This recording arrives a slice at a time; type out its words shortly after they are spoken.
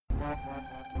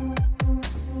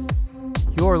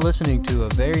You're listening to a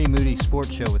Very Moody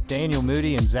Sports Show with Daniel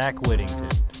Moody and Zach Whittington.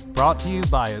 Brought to you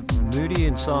by Moody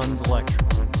and Sons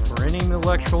Electrical. For any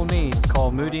electrical needs,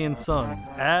 call Moody and Sons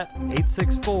at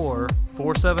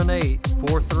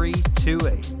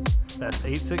 864-478-4328. That's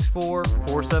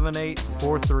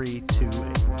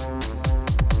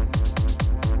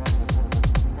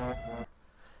 864-478-4328.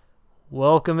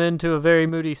 Welcome into a Very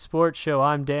Moody Sports Show.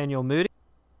 I'm Daniel Moody.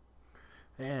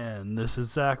 And this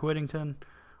is Zach Whittington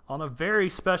on a very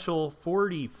special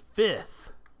 45th,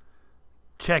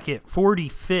 check it,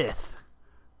 45th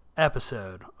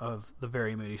episode of the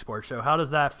Very Moody Sports Show. How does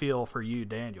that feel for you,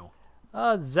 Daniel?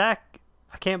 Zach,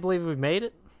 I can't believe we've made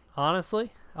it,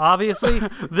 honestly. Obviously.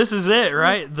 This is it,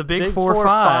 right? The big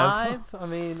 4-5. I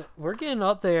mean, we're getting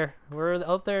up there. We're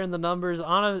up there in the numbers.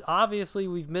 Obviously,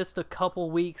 we've missed a couple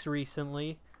weeks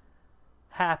recently.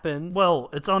 Happens.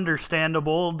 Well, it's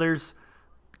understandable. There's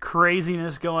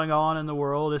craziness going on in the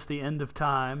world. It's the end of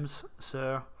times.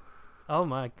 So, oh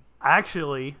my.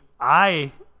 Actually,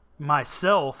 I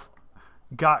myself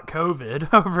got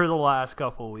COVID over the last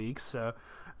couple weeks, so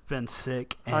I've been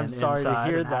sick and I'm sorry inside to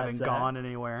hear and that, haven't Zach. gone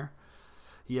anywhere.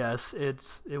 Yes,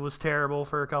 it was terrible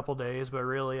for a couple days, but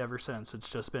really ever since it's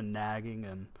just been nagging,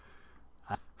 and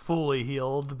I'm fully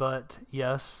healed. But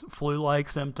yes, flu-like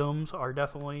symptoms are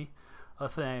definitely a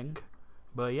thing.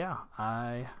 But yeah,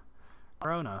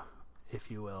 Corona,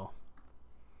 if you will.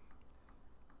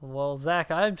 Well, Zach,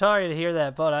 I'm sorry to hear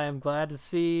that, but I am glad to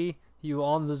see you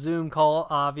on the Zoom call.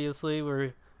 Obviously,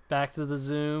 we're back to the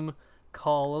Zoom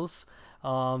calls,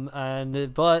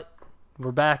 but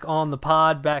we're back on the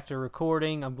pod, back to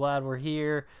recording. I'm glad we're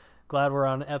here. Glad we're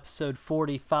on episode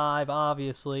 45,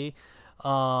 obviously.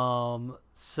 So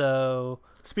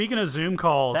speaking of Zoom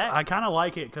calls, Zach, I kind of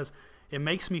like it because it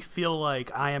makes me feel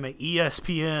like I am an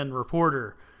ESPN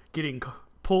reporter getting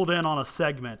pulled in on a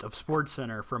segment of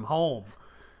SportsCenter from home.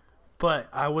 But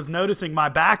I was noticing my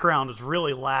background is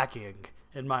really lacking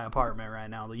in my apartment right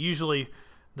now. Usually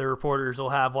the reporters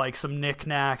will have like some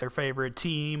knickknack, their favorite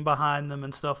team behind them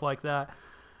and stuff like that.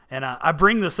 And I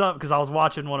bring this up because I was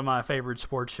watching one of my favorite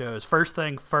sports shows, First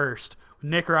Thing First,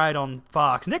 Nick Wright on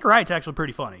Fox. Nick Wright's actually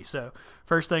pretty funny. So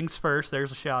first things first,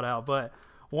 there's a shout out. But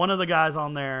one of the guys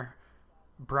on there,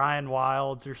 Brian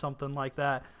Wilds or something like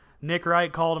that, Nick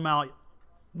Wright called him out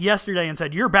yesterday and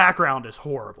said, your background is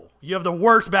horrible. You have the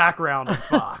worst background on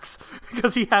Fox.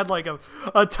 Because he had like a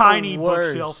tiny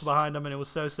bookshelf behind him, and it was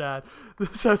so sad.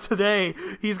 So today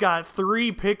he's got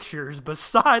 3 pictures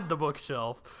beside the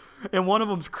bookshelf, and one of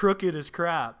them's crooked as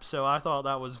crap. So I thought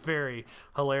that was very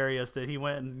hilarious that he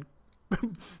went and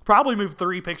probably moved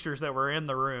 3 pictures that were in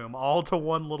the room all to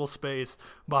one little space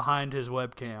behind his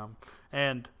webcam.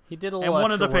 And he did a little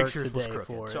one of the extra work pictures was today crooked.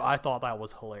 for it. So I thought that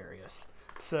was hilarious.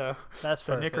 So that's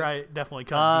perfect. Nick Wright definitely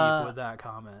cut deep with that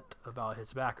comment about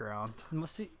his background.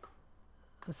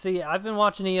 See, I've been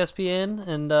watching ESPN,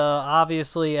 and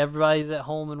obviously everybody's at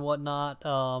home and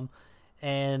whatnot,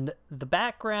 and the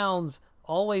backgrounds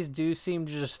always do seem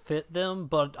to just fit them,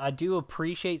 but I do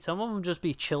appreciate some of them just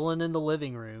be chilling in the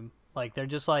living room. Like, they're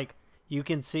just like, you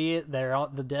can see it. They're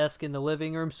at the desk in the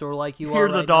living room, sort of like you hear are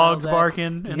the right dogs now,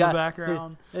 barking in the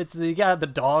background. You got the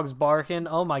dogs barking.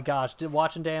 Oh my gosh!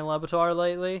 Watching Dan Lebatard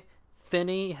lately,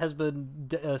 Finney has been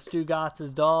Stu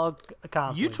Gott's dog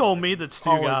constantly. You told me that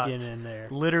Stu Gotts getting in there.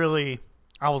 Literally,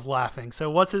 I was laughing. So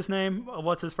what's his name?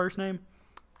 What's his first name?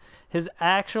 His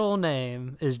actual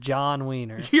name is John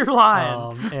Wiener. You're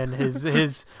lying. And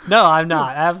his no, I'm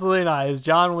not. Absolutely not. It's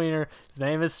John Wiener. His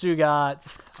name is Stu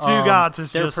Gotts. Stu Gotts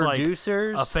is they're just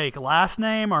producers. Like a fake last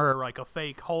name or like a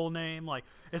fake whole name. Like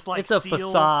it's like it's a sealed.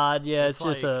 facade. Yeah, it's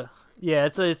like, just a yeah.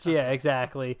 It's yeah,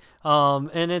 exactly.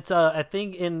 And it's I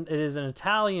think it is an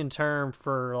Italian term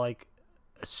for like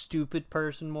a stupid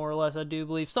person, more or less. I do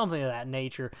believe something of that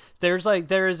nature. There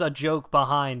is a joke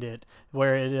behind it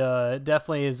where it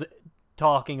definitely is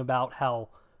talking about how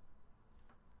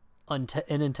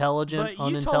unintelligent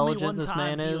this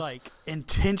man is. He like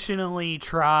intentionally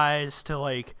tries to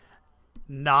like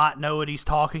not know what he's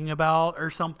talking about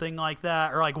or something like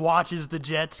that, or like watches the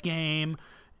Jets game.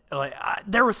 Like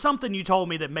there was something you told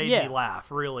me that made me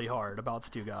laugh really hard about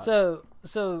Stu Gotts. So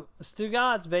Stu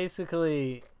Gotts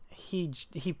basically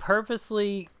he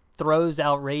purposely throws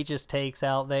outrageous takes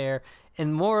out there,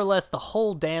 and more or less the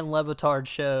whole Dan Lebatard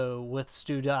show with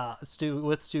Stu Gotts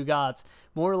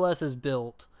more or less is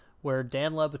built where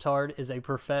Dan Lebatard is a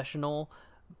professional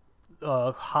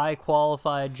high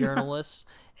qualified journalists,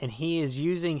 and he is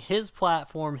using his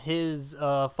platform, his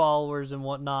followers and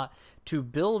whatnot, to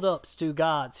build up Stu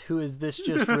Gatz, who is this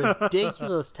just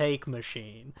ridiculous take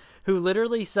machine, who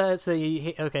literally says,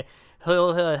 okay,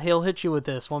 he'll hit you with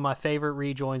this. One of my favorite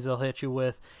rejoins they'll hit you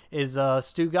with is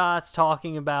Stu Gatz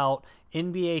talking about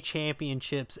NBA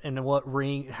championships and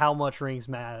how much rings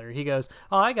matter. He goes,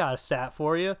 "Oh, I got a stat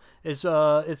for you. It's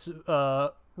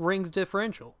rings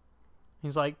differential."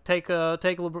 He's like, take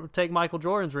Michael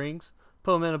Jordan's rings,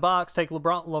 put them in a box. Take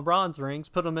LeBron's rings,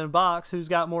 put them in a box. Who's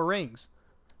got more rings?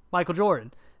 Michael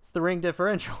Jordan. It's the ring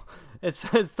differential. It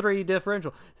says 3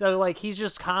 differential. So like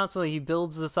he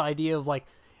builds this idea of like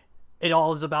it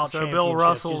all is about championships. Bill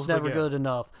Russell's it's never good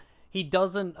enough. He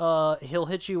doesn't. He'll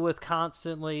hit you with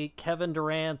constantly. Kevin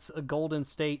Durant's Golden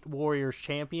State Warriors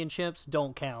championships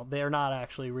don't count. They're not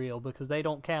actually real because they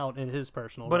don't count in his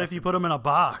personal. But record. if you put them in a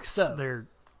box, So,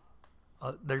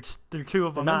 they're 2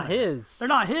 of them. They're not his. They're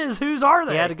not his. Whose are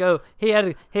they? He had to go. He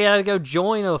had to go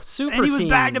join a super team. And he was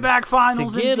back-to-back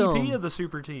finals MVP him. of the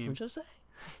super team. I'm just saying.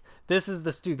 This is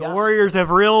the Stu Gatz. The Warriors have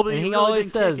really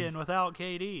always been says kicking without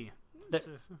KD.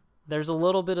 There's a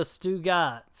little bit of Stu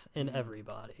Gatz in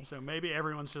everybody. So maybe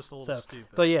everyone's just a little stupid.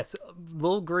 But yes, a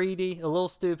little greedy, a little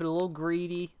stupid, a little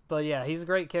greedy. But yeah, he's a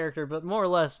great character. But more or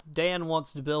less, Dan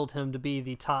wants to build him to be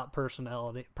the top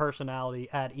personality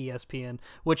at ESPN,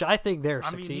 which I think they're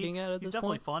succeeding at this point. He's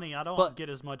definitely funny. I don't get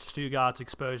as much Stu Gatz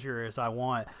exposure as I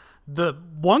want. The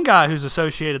one guy who's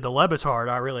associated the Lebitard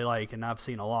I really like, and I've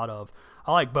seen a lot of.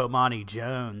 I like Bomani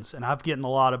Jones, and I've getting a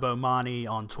lot of Bomani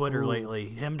on Twitter lately.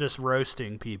 Him just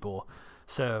roasting people.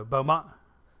 So Bomani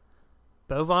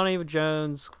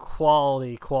Jones,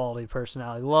 quality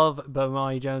personality. Love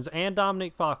Bomani Jones and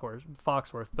Dominic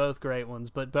Foxworth, both great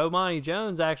ones. But Bomani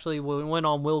Jones actually went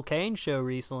on Will Cain's show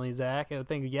recently, Zach, I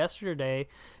think yesterday,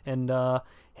 and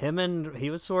he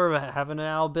was sort of having an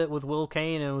out bit with Will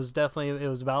Cain, and it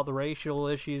was about the racial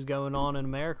issues going on in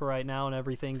America right now and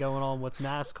everything going on with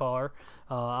NASCAR.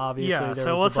 Obviously,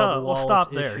 so let's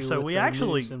stop there. So we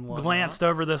actually glanced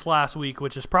over this last week,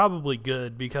 which is probably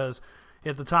good because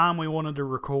at the time we wanted to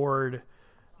record,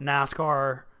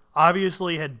 NASCAR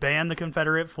obviously had banned the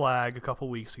Confederate flag a couple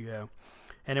weeks ago,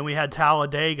 and then we had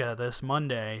Talladega this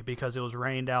Monday because it was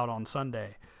rained out on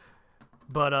Sunday.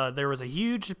 But there was a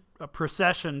huge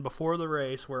procession before the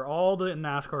race where all the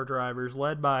NASCAR drivers,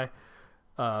 led by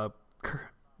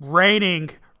reigning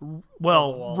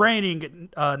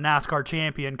NASCAR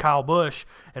champion Kyle Busch,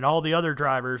 and all the other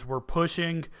drivers were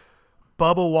pushing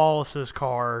Bubba Wallace's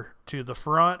car to the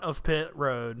front of pit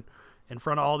road in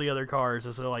front of all the other cars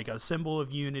as like a symbol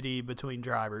of unity between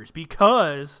drivers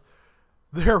because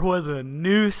there was a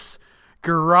noose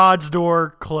garage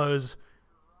door close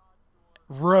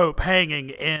rope hanging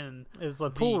in the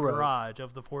garage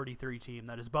of the 43 team.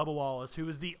 That is Bubba Wallace, who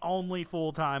is the only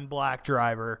full-time black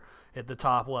driver at the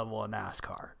top level of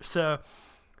NASCAR. So,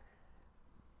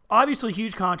 obviously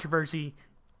huge controversy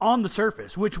on the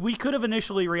surface, which we could have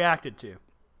initially reacted to.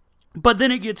 But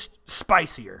then it gets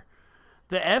spicier.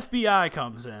 The FBI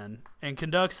comes in and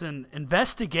conducts an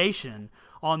investigation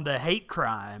on the hate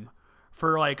crime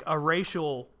for like a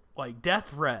racial death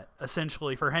threat,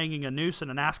 essentially, for hanging a noose in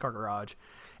a NASCAR garage.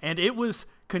 And it was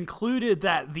concluded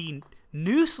that the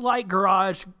noose-like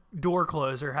garage door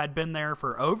closer had been there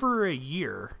for over a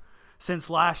year,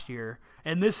 since last year,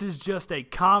 and this is just a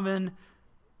common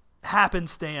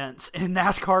happenstance in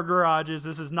NASCAR garages.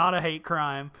 This is not a hate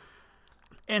crime.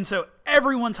 And so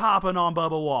everyone's hopping on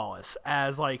Bubba Wallace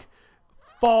as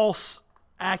false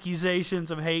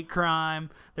accusations of hate crime.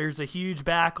 There's a huge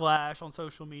backlash on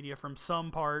social media from some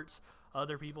parts.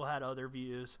 Other people had other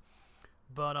views.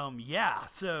 But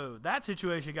so that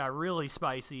situation got really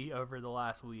spicy over the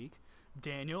last week.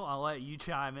 Daniel, I'll let you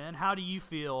chime in. How do you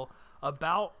feel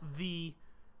about the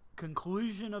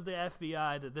conclusion of the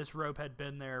FBI that this rope had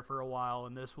been there for a while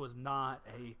and this was not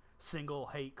a single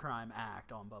hate crime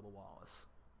act on Bubba Wallace?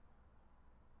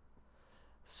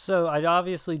 So I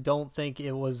obviously don't think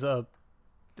it was a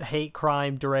hate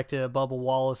crime directed at Bubba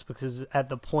Wallace, because at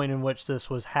the point in which this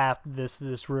was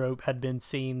this rope had been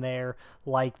seen there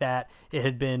like that, it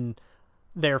had been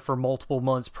there for multiple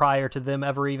months prior to them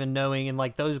ever even knowing. And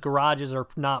those garages are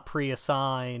not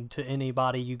pre-assigned to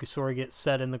anybody. You could sort of get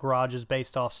set in the garages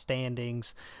based off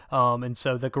standings, and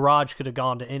so the garage could have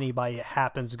gone to anybody. It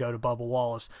happens to go to Bubba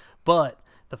Wallace. But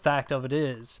the fact of it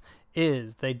is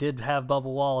they did have Bubba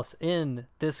Wallace in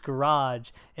this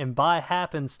garage, and by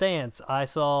happenstance, I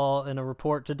saw in a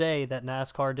report today that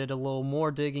NASCAR did a little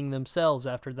more digging themselves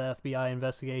after the FBI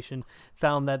investigation,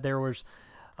 found that there was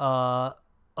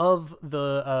of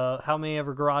the how many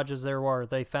ever garages there were,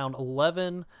 they found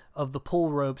 11 of the pull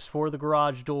ropes for the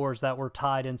garage doors that were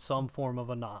tied in some form of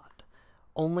a knot.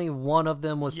 Only one of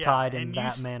them was tied in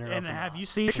that manner. And of a have knot. you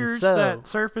seen pictures that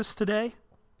surfaced today?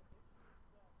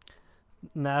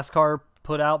 NASCAR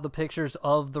put out the pictures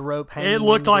of the rope hanging. It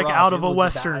looked like garage. out of a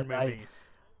Western movie.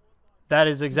 That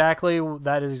is exactly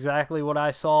what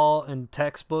I saw in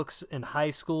textbooks in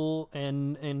high school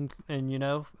and you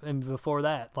know, and before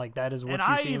that. Like, that is what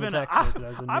you see in the textbook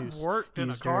as a I've noose worked in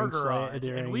a car garage,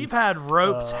 during, and we've had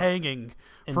ropes hanging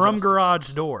from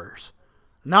garage doors.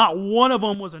 Not one of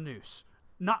them was a noose.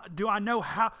 Do I know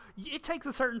how? It takes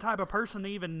a certain type of person to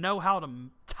even know how to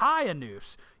tie a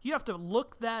noose. You have to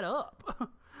look that up.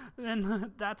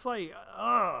 And that's like,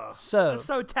 that's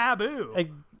so taboo.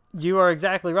 You are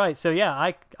exactly right. So yeah,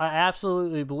 I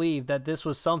absolutely believe that this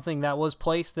was something that was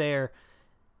placed there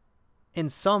in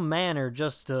some manner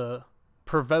just to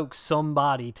provoke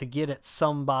somebody, to get at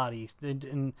somebody,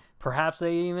 and perhaps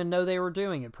they even know they were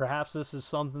doing it. Perhaps this is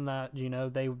something that, you know,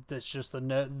 that's just they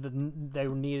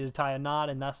needed to tie a knot,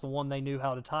 and that's the one they knew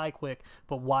how to tie quick.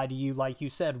 But why do you, like you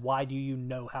said, why do you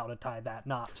know how to tie that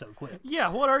knot so quick? Yeah,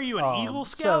 what are you, an Eagle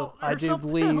Scout? So I do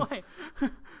believe.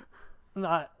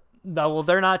 No, well,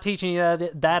 they're not teaching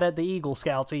you that at the Eagle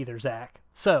Scouts either, Zach.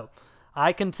 So,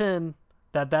 I contend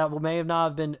that may have not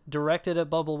have been directed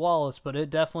at Bubba Wallace, but it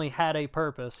definitely had a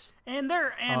purpose. I'm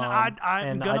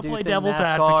going to play devil's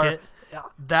NASCAR, advocate.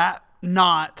 That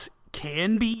knot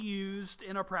can be used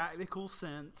in a practical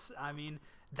sense. I mean,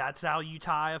 that's how you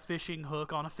tie a fishing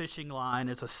hook on a fishing line.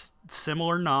 It's a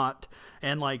similar knot.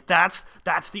 And, like, that's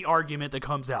the argument that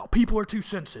comes out. People are too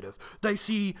sensitive. They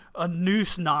see a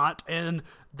noose knot and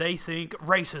they think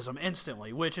racism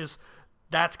instantly,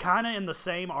 that's kind of in the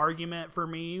same argument for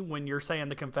me when you're saying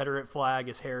the Confederate flag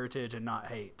is heritage and not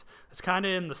hate. It's kind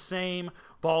of in the same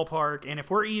ballpark. And if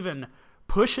we're even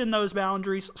pushing those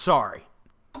boundaries, sorry,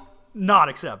 not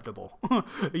acceptable.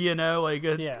 You know, like,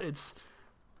 it's...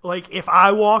 Like, if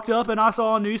I walked up and I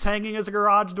saw a noose hanging as a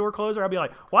garage door closer, I'd be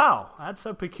like, wow, that's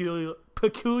a peculiar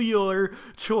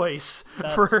choice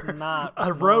for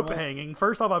a rope hanging.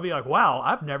 First off, I'd be like, wow,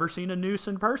 I've never seen a noose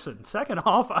in person. Second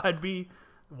off, I'd be,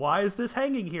 why is this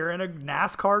hanging here in a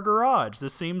NASCAR garage?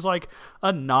 This seems like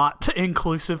a not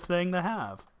inclusive thing to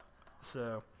have.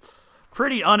 So,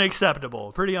 pretty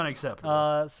unacceptable.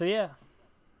 So, yeah.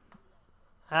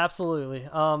 Absolutely.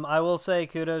 I will say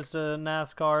kudos to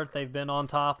NASCAR. They've been on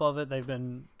top of it. They've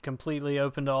been completely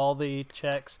open to all the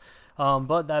checks.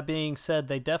 But that being said,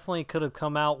 they definitely could have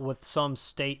come out with some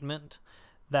statement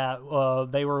that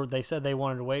they said they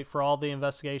wanted to wait for all the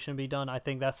investigation to be done. I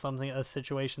think that's a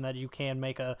situation that you can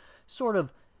make a sort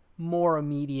of more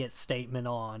immediate statement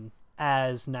on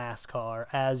as NASCAR,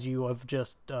 as you have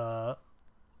just banned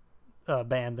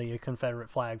the Confederate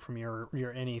flag from your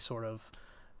any sort of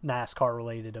NASCAR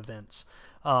related events.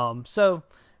 So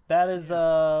that is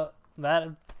that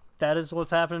is what's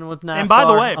happening with NASCAR. And by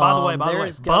the way,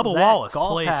 Bubba Wallace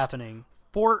placed happening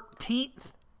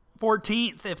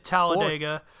 14th if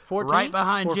Talladega, 14th? right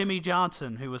behind Jimmy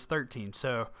Johnson, who was 13.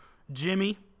 So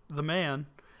Jimmy, the man,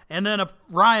 and then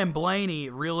Ryan Blaney,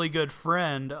 really good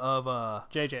friend of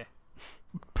JJ,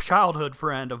 childhood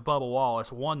friend of Bubba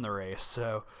Wallace, won the race.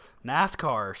 So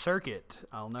NASCAR circuit.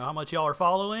 I don't know how much y'all are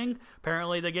following.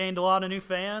 Apparently they gained a lot of new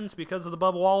fans because of the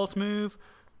Bubba Wallace move.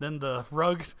 Then the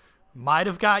rug might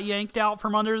have got yanked out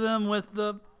from under them with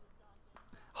the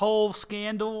whole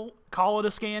scandal. Call it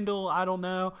a scandal. I don't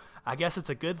know. I guess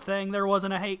it's a good thing there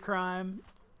wasn't a hate crime.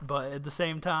 But at the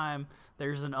same time,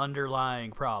 there's an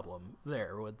underlying problem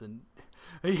there with the...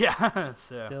 Yeah.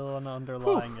 So. Still an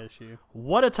underlying issue.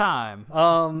 What a time.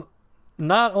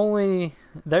 Not only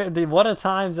what a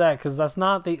time, Zach, because that's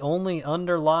not the only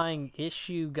underlying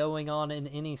issue going on in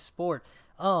any sport.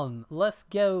 Let's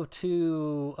go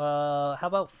to how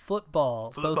about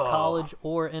football, both college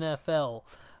or NFL.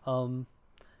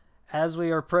 As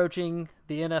we are approaching,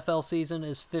 the NFL season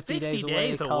is 50 days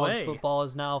away. College football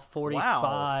is now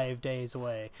 45 days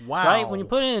away. Wow! Right? When you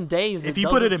put it in days, if you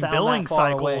put it in billing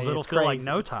cycles, away. It'll feel like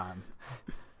no time.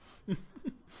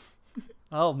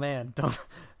 Oh man,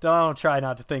 don't try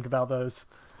not to think about those.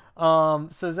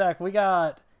 So Zach, we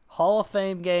got Hall of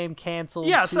Fame game canceled.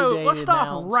 Yeah, so let's stop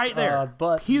announced, right there.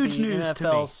 But huge news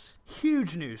to me.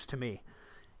 Huge news to me.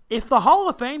 If the Hall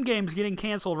of Fame game's getting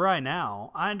canceled right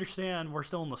now, I understand we're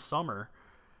still in the summer.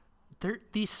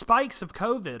 These spikes of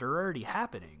COVID are already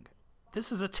happening.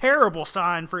 This is a terrible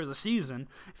sign for the season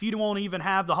if you won't even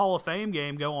have the Hall of Fame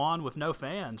game go on with no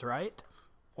fans, right?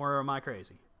 Or am I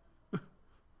crazy?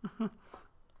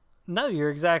 No, you're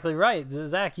exactly right.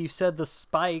 Zach, you said the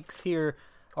spikes here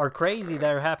are crazy that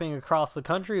are happening across the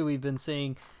country. We've been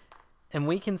seeing, and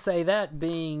we can say that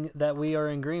being that we are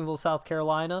in Greenville, South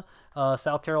Carolina.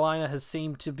 South Carolina has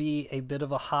seemed to be a bit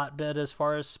of a hotbed as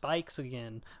far as spikes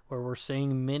again, where we're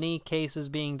seeing many cases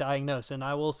being diagnosed. And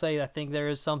I will say, I think there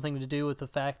is something to do with the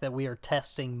fact that we are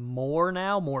testing more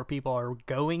now. More people are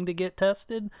going to get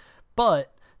tested.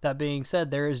 But that being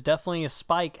said, there is definitely a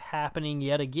spike happening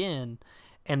yet again.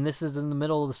 And this is in the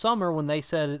middle of the summer when they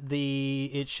said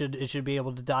it should be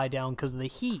able to die down because of the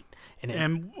heat,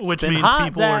 and which means hot,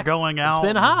 people Zach. are going out It's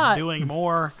been hot. and doing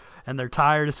more, and they're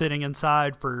tired of sitting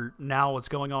inside for now. It's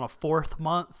going on a 4th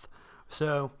month,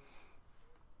 so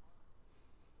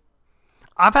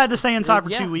I've had to stay inside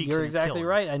for 2 weeks. You're and it's exactly killing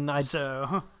right,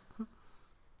 and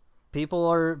people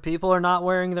are not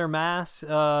wearing their masks,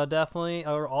 definitely,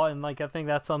 and I think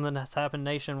that's something that's happened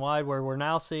nationwide, where we're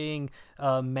now seeing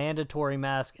mandatory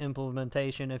mask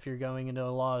implementation if you're going into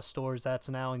a lot of stores. That's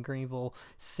now in Greenville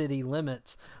city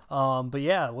limits. But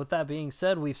yeah, with that being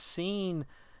said, we've seen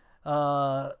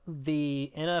the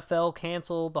NFL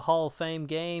cancel the Hall of Fame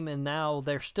game, and now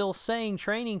they're still saying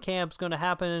training camp's going to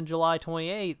happen in July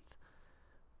 28th.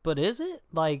 But is it?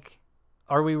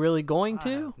 Are we really going to?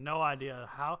 I have no idea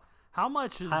how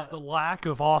much is the lack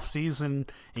of off-season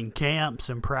and camps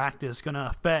and practice going to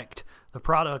affect the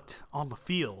product on the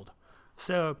field?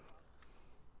 So,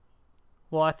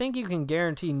 well, I think you can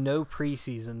guarantee no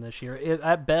preseason this year.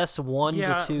 At best, 1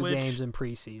 to 2 games in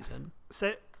preseason.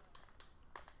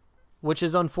 Which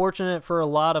is unfortunate for a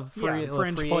lot of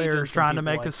fringe players trying to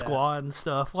make a squad and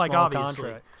stuff. Small Obviously,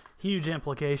 contract. Huge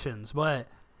implications. But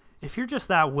if you're just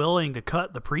that willing to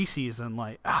cut the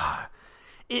preseason,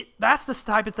 that's the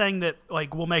type of thing that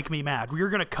will make me mad. You're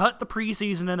going to cut the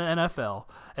preseason in the NFL,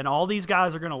 and all these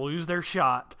guys are going to lose their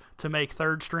shot to make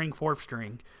 3rd string, 4th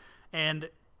string, and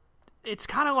it's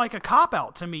kind of like a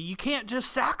cop-out to me. You can't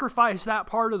just sacrifice that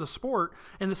part of the sport,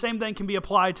 and the same thing can be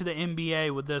applied to the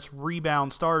NBA with this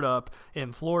rebound startup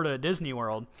in Florida at Disney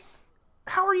World.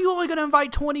 How are you only going to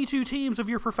invite 22 teams of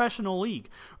your professional league?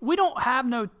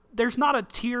 There's not a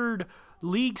tiered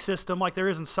league system like there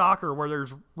is in soccer where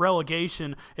there's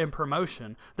relegation and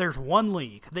promotion. There's one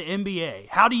league, the NBA.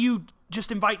 How do you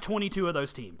just invite 22 of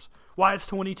those teams? Why is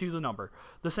 22 the number?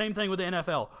 The same thing with the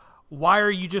NFL. Why are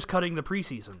you just cutting the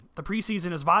preseason? The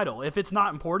preseason is vital. If it's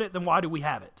not important, then why do we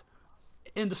have it?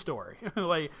 End of story.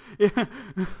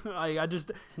 I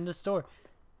just end of story.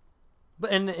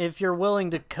 And if you're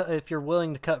willing to cut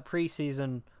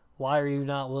preseason, why are you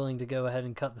not willing to go ahead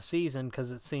and cut the season? Because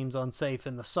it seems unsafe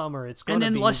in the summer. It's going to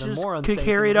be even more unsafe. Could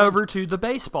carry it over to the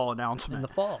baseball announcement in the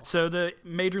fall. So the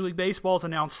Major League Baseball's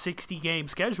announced 60-game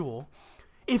schedule.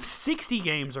 If 60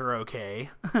 games are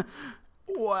okay,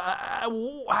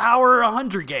 how are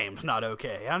 100 games not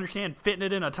okay? I understand fitting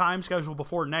it in a time schedule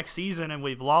before next season, and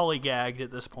we've lollygagged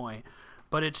at this point.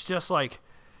 But it's just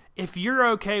if you're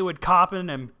okay with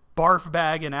copping and barf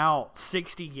bagging out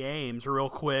 60 games real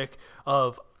quick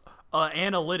of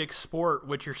analytic sport,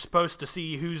 which you're supposed to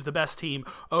see who's the best team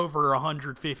over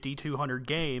 150, 200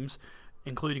 games,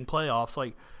 including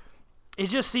playoffs. It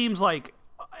just seems like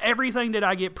everything that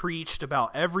I get preached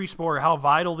about every sport, how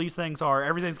vital these things are,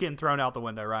 everything's getting thrown out the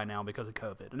window right now because of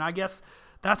COVID. And I guess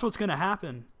that's what's going to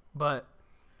happen. But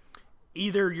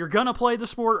either you're going to play the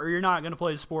sport or you're not going to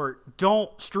play the sport. Don't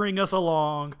string us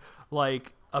along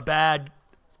like a bad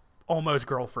almost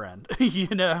girlfriend.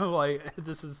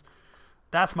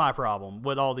 That's my problem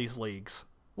with all these leagues.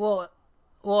 Well,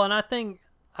 and I think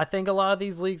a lot of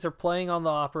these leagues are playing on the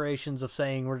operations of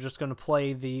saying we're just going to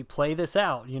play this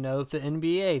out. The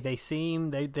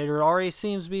NBA, there already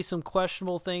seems to be some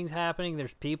questionable things happening.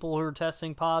 There's people who are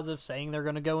testing positive, saying they're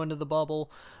going to go into the bubble.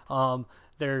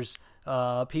 There's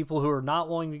people who are not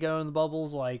wanting to go in the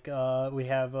bubbles, we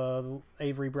have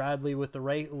Avery Bradley with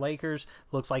the Lakers.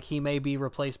 Looks like he may be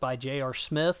replaced by J.R.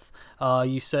 Smith.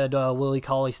 You said Willie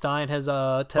Cauley-Stein has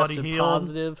tested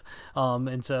positive,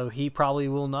 and so he probably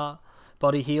will not.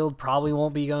 Buddy Hield probably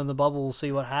won't be going in the bubble. We'll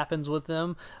see what happens with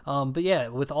them. But yeah,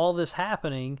 with all this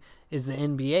happening, is the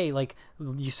NBA,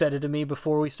 you said it to me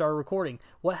before we started recording,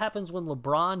 what happens when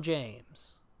LeBron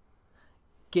James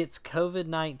gets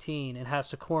COVID-19 and has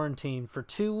to quarantine for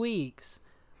 2 weeks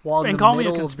while in the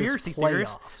middle of this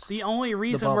playoffs? The only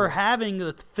reason we're having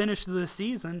the finish of the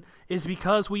season is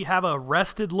because we have a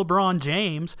rested LeBron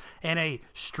James and a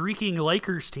streaking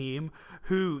Lakers team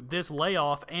who this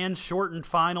layoff and shortened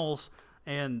finals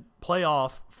and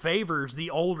playoff favors the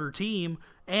older team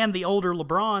and the older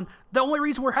LeBron. The only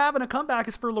reason we're having a comeback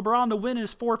is for LeBron to win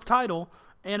his 4th title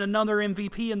and another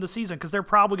MVP in the season, because they're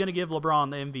probably going to give LeBron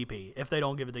the MVP if they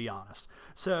don't give it to Giannis.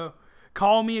 So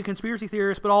call me a conspiracy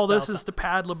theorist, but all this is to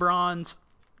pad LeBron's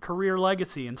career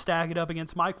legacy and stack it up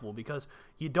against Michael, because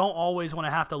you don't always want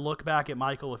to have to look back at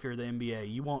Michael if you're the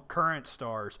NBA. You want current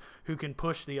stars who can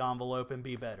push the envelope and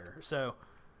be better. So,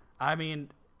 I mean,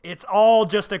 it's all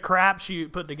just a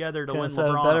crapshoot put together to win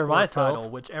LeBron a fourth title,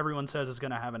 which everyone says is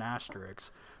going to have an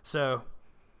asterisk. So,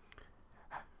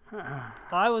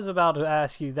 I was about to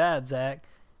ask you that, Zach.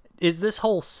 Is this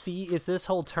whole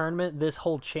tournament, this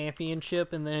whole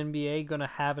championship in the NBA going to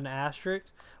have an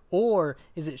asterisk? Or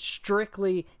is it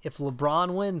strictly if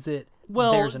LeBron wins it,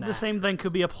 there's an asterisk? The same thing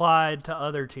could be applied to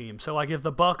other teams. So, like if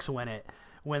the Bucks win it,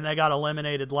 when they got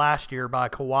eliminated last year by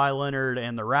Kawhi Leonard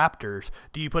and the Raptors,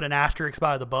 do you put an asterisk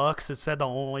by the Bucks that said the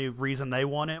only reason they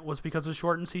won it was because of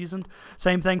shortened season?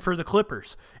 Same thing for the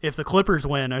Clippers. If the Clippers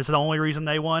win, is the only reason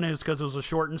they won is because it was a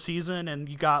shortened season and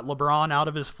you got LeBron out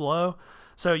of his flow?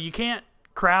 So you can't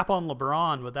crap on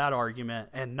LeBron with that argument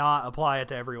and not apply it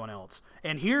to everyone else.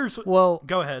 And here's go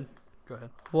ahead.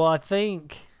 Well, I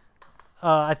think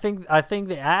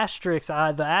the asterisks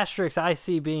I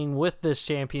see being with this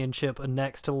championship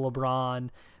next to LeBron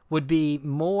would be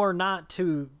more not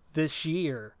to this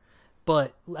year,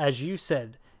 but as you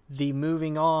said, the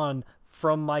moving on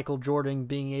from Michael Jordan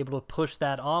being able to push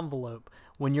that envelope.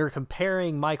 When you're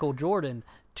comparing Michael Jordan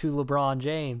to LeBron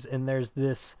James, and there's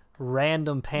this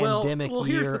random pandemic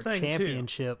year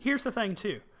championship. Here's the thing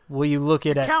too. Will you look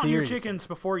at that count series? Your chickens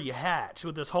before you hatch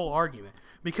with this whole argument,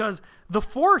 because the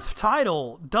fourth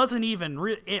title doesn't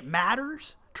even it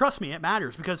matters. Trust me, it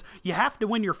matters, because you have to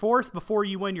win your fourth before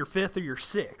you win your fifth or your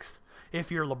sixth if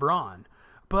you're LeBron.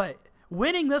 But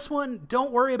winning this one,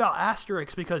 don't worry about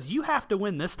asterisks, because you have to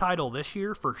win this title this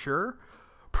year for sure.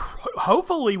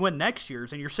 Hopefully win next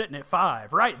year's, and you're sitting at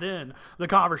 5. Right then, the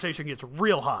conversation gets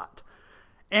real hot.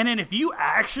 And then if you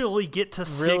actually get to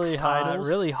 6 titles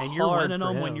and you're winning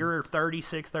them when you're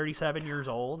 36, 37 years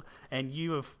old, and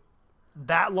you have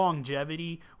that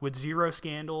longevity with 0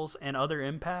 scandals and other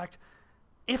impact,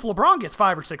 if LeBron gets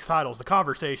 5 or 6 titles, the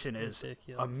conversation is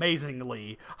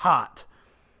amazingly hot.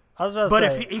 I was about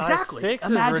to say,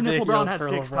 imagine if LeBron had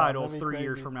 6 titles 3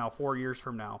 years from now, 4 years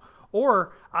from now.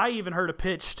 Or I even heard a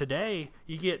pitch today,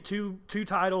 you get two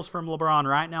titles from LeBron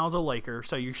right now as a Laker,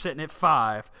 so you're sitting at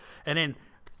 5, and then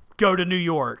go to New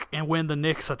York and win the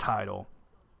Knicks a title.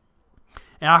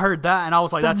 And I heard that, and I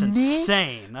was like, that's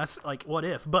insane. That's like, what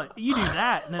if? But you do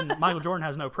that, and then Michael Jordan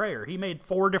has no prayer. He made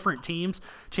 4 different teams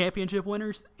championship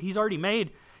winners. He's already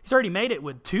made it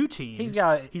with 2 teams.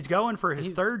 He's going for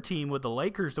his third team with the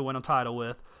Lakers to win a title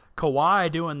with. Kawhi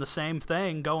doing the same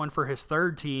thing, going for his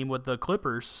third team with the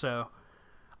Clippers. So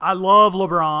I love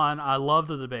LeBron. I love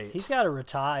the debate. He's got to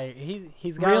retire.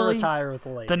 He's got to retire with the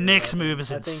Lakers. The Knicks move is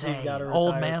insane.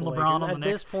 Old man LeBron on the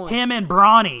Knicks. This point, him and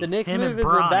Bronny. The Knicks move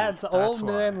isn't bad. It's old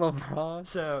man LeBron.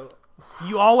 So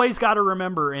you always got to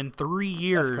remember, in 3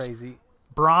 years, that's crazy.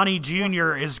 Bronny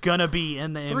Jr. is going to be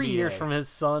in the NBA. 3 years from his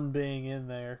son being in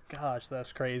there. Gosh,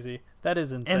 that's crazy. That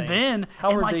is insane. And then,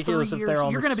 how ridiculous if they're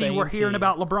on the same team. You're going to be hearing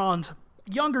about LeBron's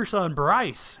younger son,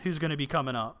 Bryce, who's going to be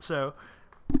coming up. So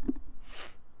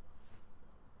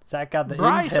Zach got the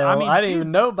intel. I didn't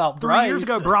even know about Bryce. 3 years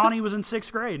ago, Bronny was in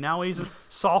 6th grade. Now he's a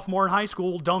sophomore in high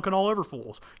school, dunking all over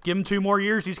fools. Give him 2 more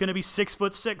years, he's going to be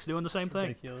 6'6", doing the same thing.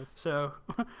 Ridiculous. So,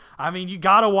 I mean, you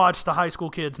got to watch the high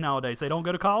school kids nowadays. They don't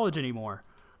go to college anymore.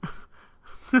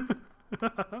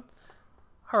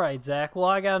 All right, Zach. Well,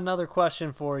 I got another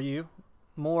question for you.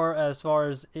 More as far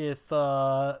as if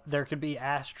there could be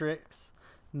asterisks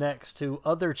next to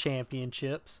other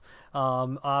championships.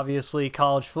 Obviously,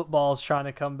 college football is trying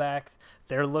to come back.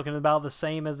 They're looking about the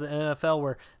same as the NFL,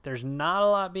 where there's not a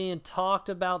lot being talked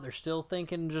about. They're still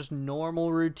thinking just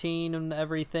normal routine and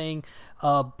everything.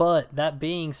 But that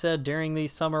being said, during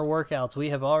these summer workouts,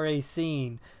 we have already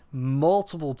seen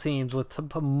multiple teams with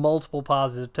multiple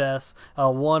positive tests.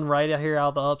 One right out here out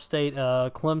of the upstate,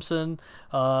 Clemson,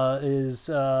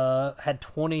 had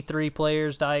 23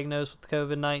 players diagnosed with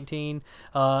COVID-19,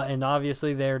 and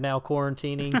obviously they're now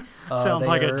quarantining. Sounds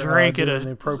like a drink at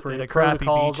the appropriate a crappy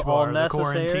protocols beach bar. all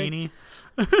necessary.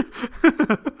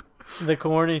 The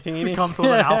quarantine. It comes with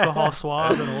an alcohol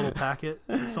swab in a little packet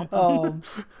or something.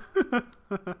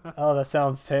 Oh, that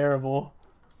sounds terrible.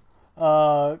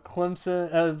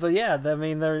 Clemson, but yeah, I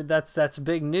mean, that's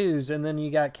big news. And then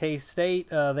you got K-State.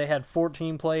 They had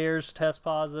 14 players test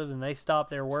positive, and they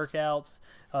stopped their workouts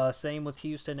Same with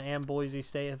Houston and Boise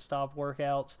State have stopped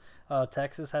workouts.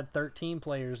 Texas had 13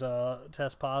 players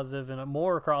test positive, and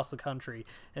more across the country.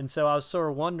 And so I was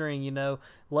sort of wondering,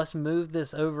 let's move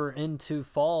this over into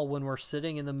fall when we're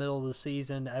sitting in the middle of the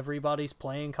season. Everybody's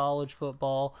playing college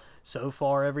football. So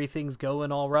far, everything's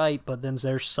going all right, but then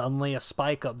there's suddenly a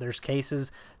spike up. There's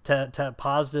cases to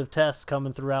positive tests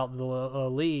coming throughout the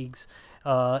leagues,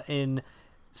 and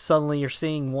suddenly you're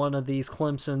seeing one of these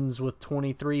Clemsons with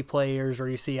 23 players, or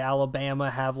you see Alabama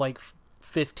have like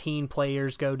 15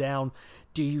 players go down.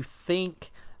 Do you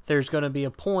think there's going to be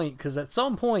a point? Because at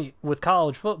some point with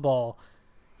college football,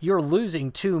 you're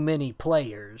losing too many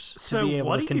players to be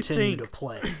able to continue to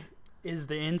play. Is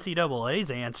the NCAA's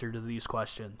answer to these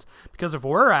questions? Because if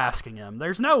we're asking them,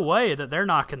 there's no way that they're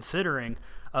not considering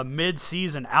a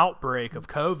mid-season outbreak of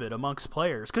COVID amongst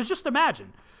players. Because just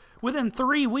imagine, within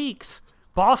 3 weeks,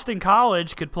 Boston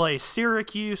College could play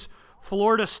Syracuse,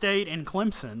 Florida State, and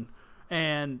Clemson,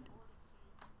 and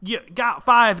you got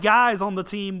 5 guys on the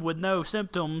team with no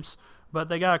symptoms, but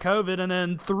they got COVID, and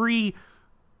then 3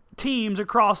 teams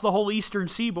across the whole eastern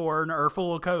seaboard are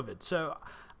full of COVID. So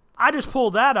I just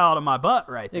pulled that out of my butt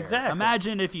right there. Exactly.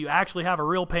 Imagine if you actually have a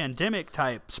real pandemic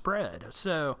type spread.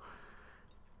 So,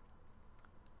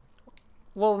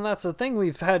 well, and that's the thing.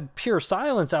 We've had pure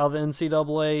silence out of the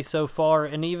NCAA so far,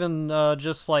 and even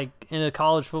just like in a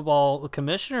college football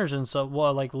commissioners and so,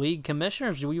 like league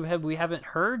commissioners, we haven't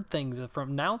heard things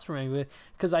announced from anybody,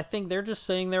 because I think they're just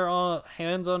saying they're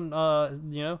hands under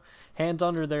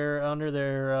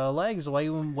their legs,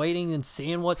 waiting and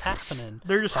seeing what's happening.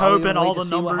 They're just Probably hoping all the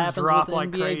numbers drop the like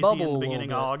NBA crazy bubble in the a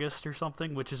beginning of little bit. August or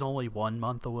something, which is only 1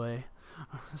 month away.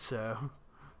 So.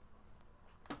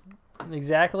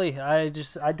 Exactly. I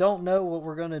don't know what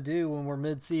we're gonna do when we're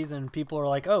mid-season. People are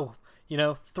like, oh,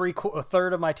 a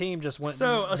third of my team just went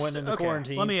into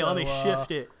quarantine. Let me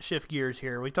shift gears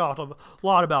here. We talked a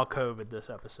lot about COVID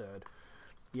this episode.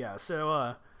 Yeah.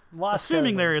 So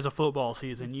assuming there is a football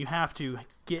season, you have to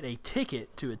get a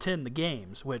ticket to attend the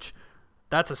games, which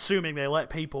that's assuming they let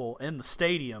people in the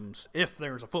stadiums if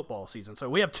there's a football season. So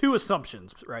we have 2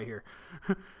 assumptions right here.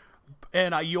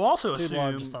 And you also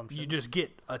assume you just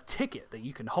get a ticket that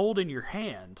you can hold in your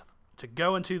hand to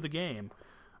go into the game,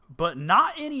 but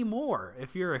not anymore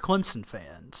if you're a Clemson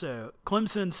fan. So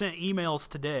Clemson sent emails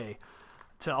today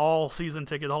to all season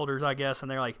ticket holders, I guess,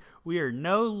 and they're like, we are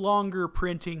no longer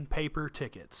printing paper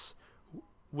tickets,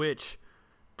 which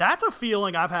that's a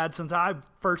feeling I've had since I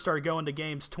first started going to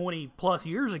games 20 plus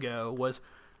years ago. Was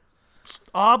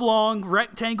oblong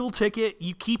rectangle ticket.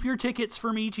 You keep your tickets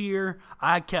from each year.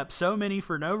 I kept so many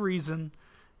for no reason,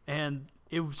 and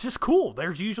it was just cool.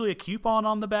 There's usually a coupon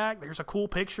on the back. There's a cool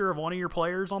picture of one of your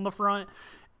players on the front.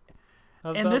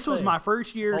 And this was my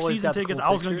first year season tickets. I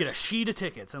was going to get a sheet of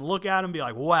tickets and look at them and be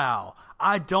like, wow,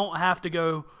 I don't have to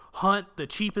go hunt the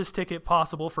cheapest ticket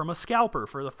possible from a scalper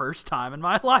for the first time in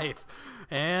my life.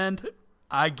 And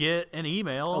I get an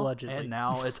email, allegedly, and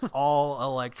now it's all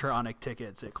electronic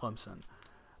tickets at Clemson.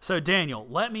 So, Daniel,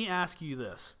 let me ask you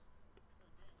this.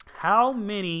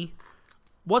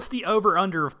 What's the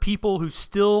over-under of people who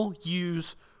still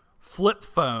use flip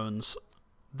phones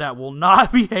that will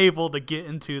not be able to get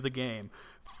into the game?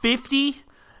 50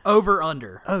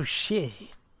 over-under. Oh, shit.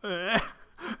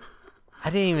 I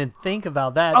didn't even think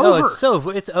about that. Over. No,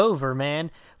 it's over,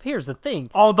 man. Here's the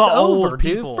thing. All the old over,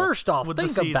 people, dude. First off, with think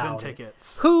the season about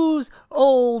tickets. It. Who's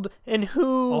old and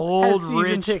who has season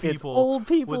rich tickets? People old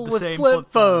people with, with the same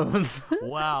flip phones.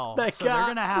 Wow. That so got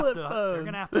they're gonna have flip to. phones. They're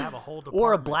gonna have to have a whole department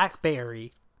or a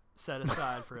BlackBerry set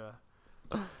aside for a.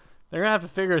 They're gonna have to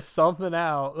figure something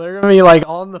out. They're gonna be like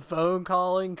on the phone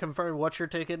calling, confirm what's your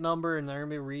ticket number, and they're gonna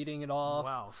be reading it off.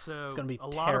 Wow, so it's gonna be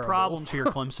lot of problems here,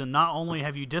 Clemson. Not only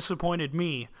have you disappointed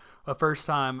me, a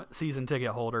first-time season ticket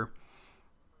holder,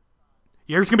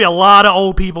 there's gonna be a lot of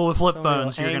old people with flip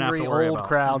phones you're gonna have to worry old about.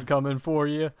 Crowd coming for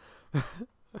you.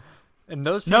 And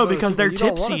those people, because they're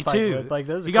tipsy too. Like,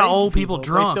 those you got old people They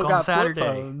drunk still on got Saturday,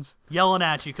 flip phones. yelling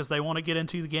at you because they want to get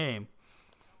into the game.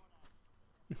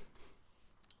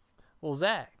 Well,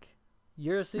 Zach,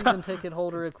 you're a season ticket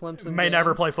holder at Clemson. May games.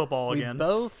 never play football again. We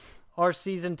both are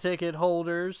season ticket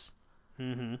holders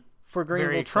for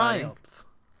Greenville Triumph.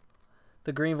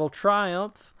 The Greenville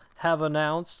Triumph have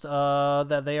announced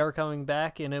that they are coming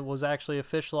back, and it was actually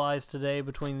officialized today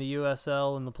between the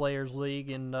USL and the Players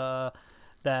League, and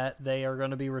that they are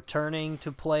going to be returning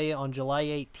to play on July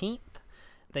 18th.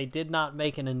 They did not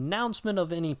make an announcement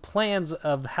of any plans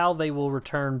of how they will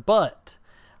return, but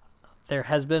there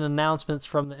has been announcements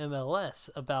from the MLS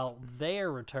about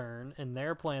their return and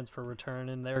their plans for return,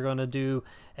 and they're going to do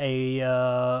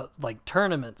a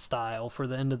tournament style for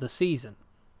the end of the season.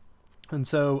 And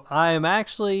so I am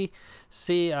actually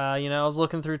I was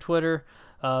looking through Twitter,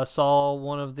 saw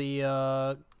one of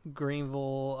the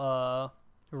Greenville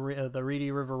the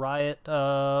Reedy River Riot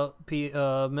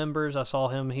members. I saw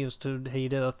him. He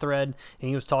did a thread, and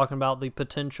he was talking about the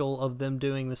potential of them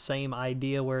doing the same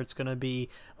idea where it's going to be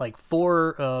like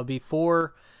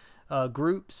four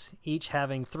groups, each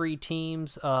having 3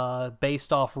 teams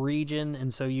based off region,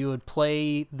 and so you would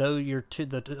play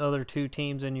the other 2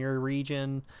 teams in your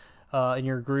region in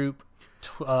your group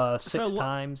 6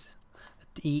 times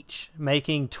each,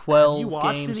 making 12 games total.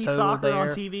 Have you watched any soccer on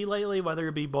TV lately, whether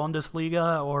it be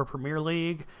Bundesliga or Premier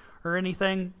League or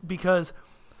anything? Because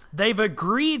they've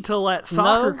agreed to let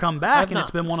soccer come back, and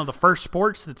it's been one of the first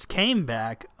sports that's came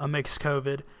back amidst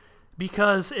COVID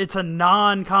because it's a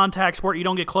non-contact sport. You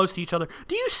don't get close to each other.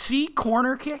 Do you see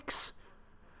corner kicks?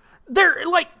 They're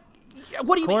like,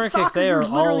 what do you mean? Soccer, you're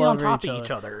literally on top of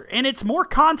each other, and it's more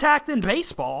contact than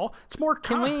baseball. It's more.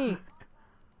 Can we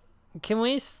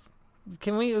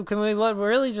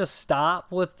really just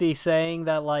stop with the saying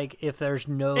that, like, if there's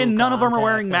no and none of them are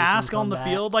wearing masks on the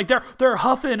field, like they're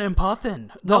huffing and puffing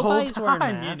the whole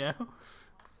time, you know.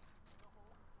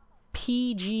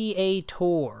 PGA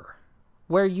Tour,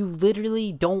 where you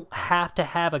literally don't have to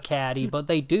have a caddy, but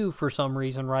they do for some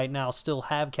reason right now still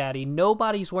have caddy.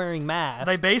 Nobody's wearing masks.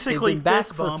 They basically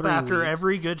fist bump after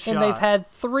every good shot, and they've had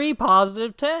 3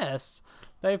 positive tests.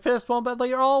 They fist bump, but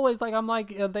they're always like, I'm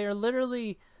like, they are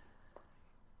literally.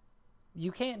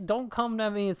 Don't come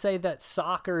to me and say that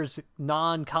soccer's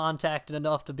non-contact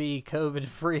enough to be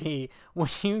COVID-free when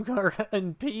you are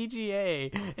in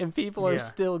PGA and people are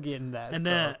still getting that and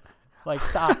stuff. Like,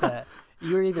 stop that.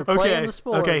 You're either playing the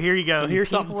sport. Okay, here you go. Here's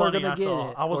something funny I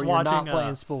saw. I was watching. You're not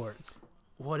playing sports.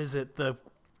 What is it? The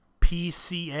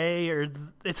PCA, or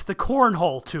it's the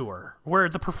Cornhole Tour, where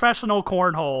the professional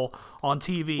cornhole on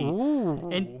TV. Ooh.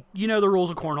 And you know the rules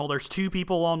of cornhole. There's 2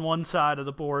 people on one side of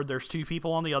the board. There's 2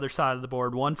 people on the other side of the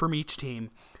board, 1 from each team.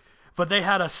 But they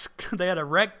had a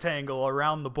rectangle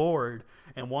around the board,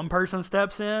 and one person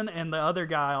steps in, and the other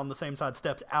guy on the same side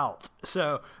steps out.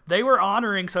 So they were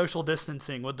honoring social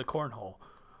distancing with the cornhole.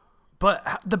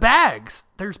 But the bags,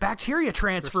 there's bacteria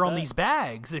transfer on these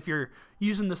bags if you're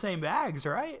using the same bags,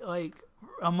 right? Like,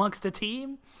 amongst a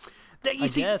team. You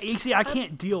see, I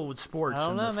can't deal with sports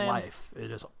in this life.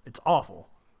 It's awful.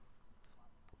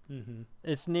 Mm-hmm.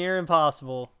 It's near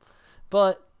impossible.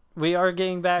 But we are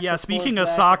getting back to speaking of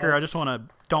soccer, I just don't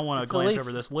want to glance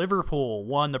over this. Liverpool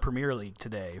won the Premier League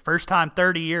today. First time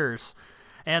 30 years.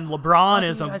 And LeBron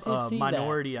is a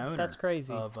minority owner. That's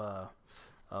crazy.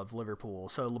 Of Liverpool.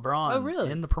 So LeBron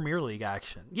in the Premier League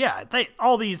action. Yeah,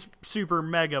 all these super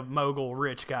mega mogul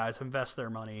rich guys invest their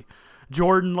money.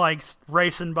 Jordan likes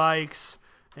racing bikes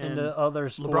and other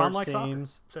sports LeBron likes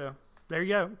teams. Soccer. So there you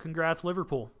go. Congrats,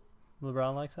 Liverpool.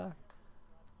 LeBron likes soccer.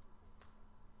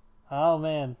 Oh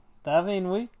man. I mean,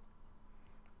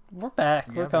 we're back.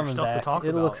 We're coming back.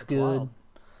 It looks good. Wild.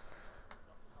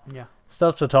 Yeah.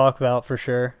 Stuff to talk about for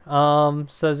sure.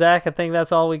 So Zach, I think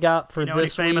that's all we got for this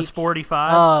week. Famous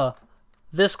 45s?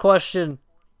 This question.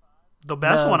 The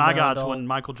best one I got is when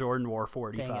Michael Jordan wore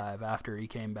 45 after he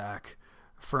came back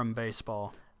from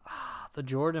baseball. The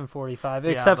Jordan 45,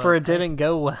 except for it didn't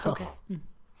go well. It's okay.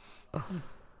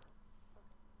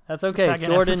 That's okay.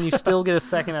 Jordan, you still get a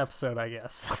second episode, I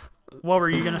guess. What were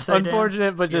you going to say,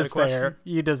 Unfortunate, Dan? But just fair.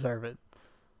 You deserve it.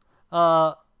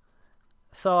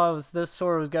 So this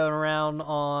story was going around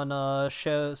on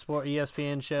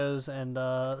ESPN shows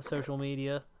and social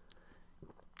media.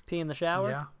 Pee in the shower?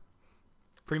 Yeah.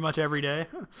 Pretty much every day.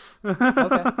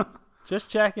 Okay. Just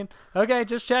checking. Okay,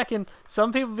 just checking.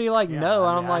 Some people be like, no,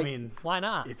 and I'm like, why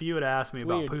not? If you would ask me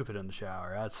about pooping in the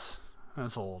shower, that's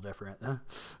a little different.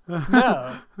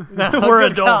 No, we're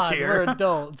adults here. We're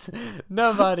adults.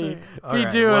 Nobody be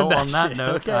doing that. On that shit,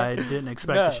 note, okay? I didn't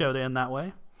expect the show to end that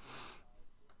way.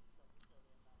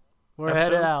 We're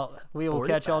headed out. We will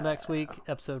catch y'all next week,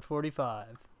 episode 45.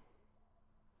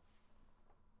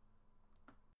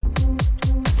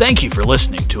 Thank you for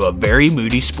listening to A Very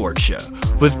Moody Sports Show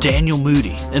with Daniel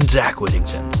Moody and Zach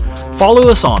Whittington. Follow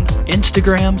us on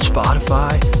Instagram,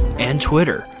 Spotify, and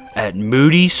Twitter at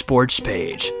Moody Sports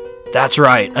Page. That's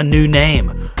right, a new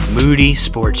name, Moody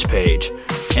Sports Page.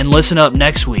 And listen up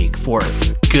next week for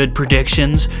good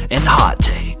predictions and hot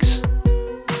takes.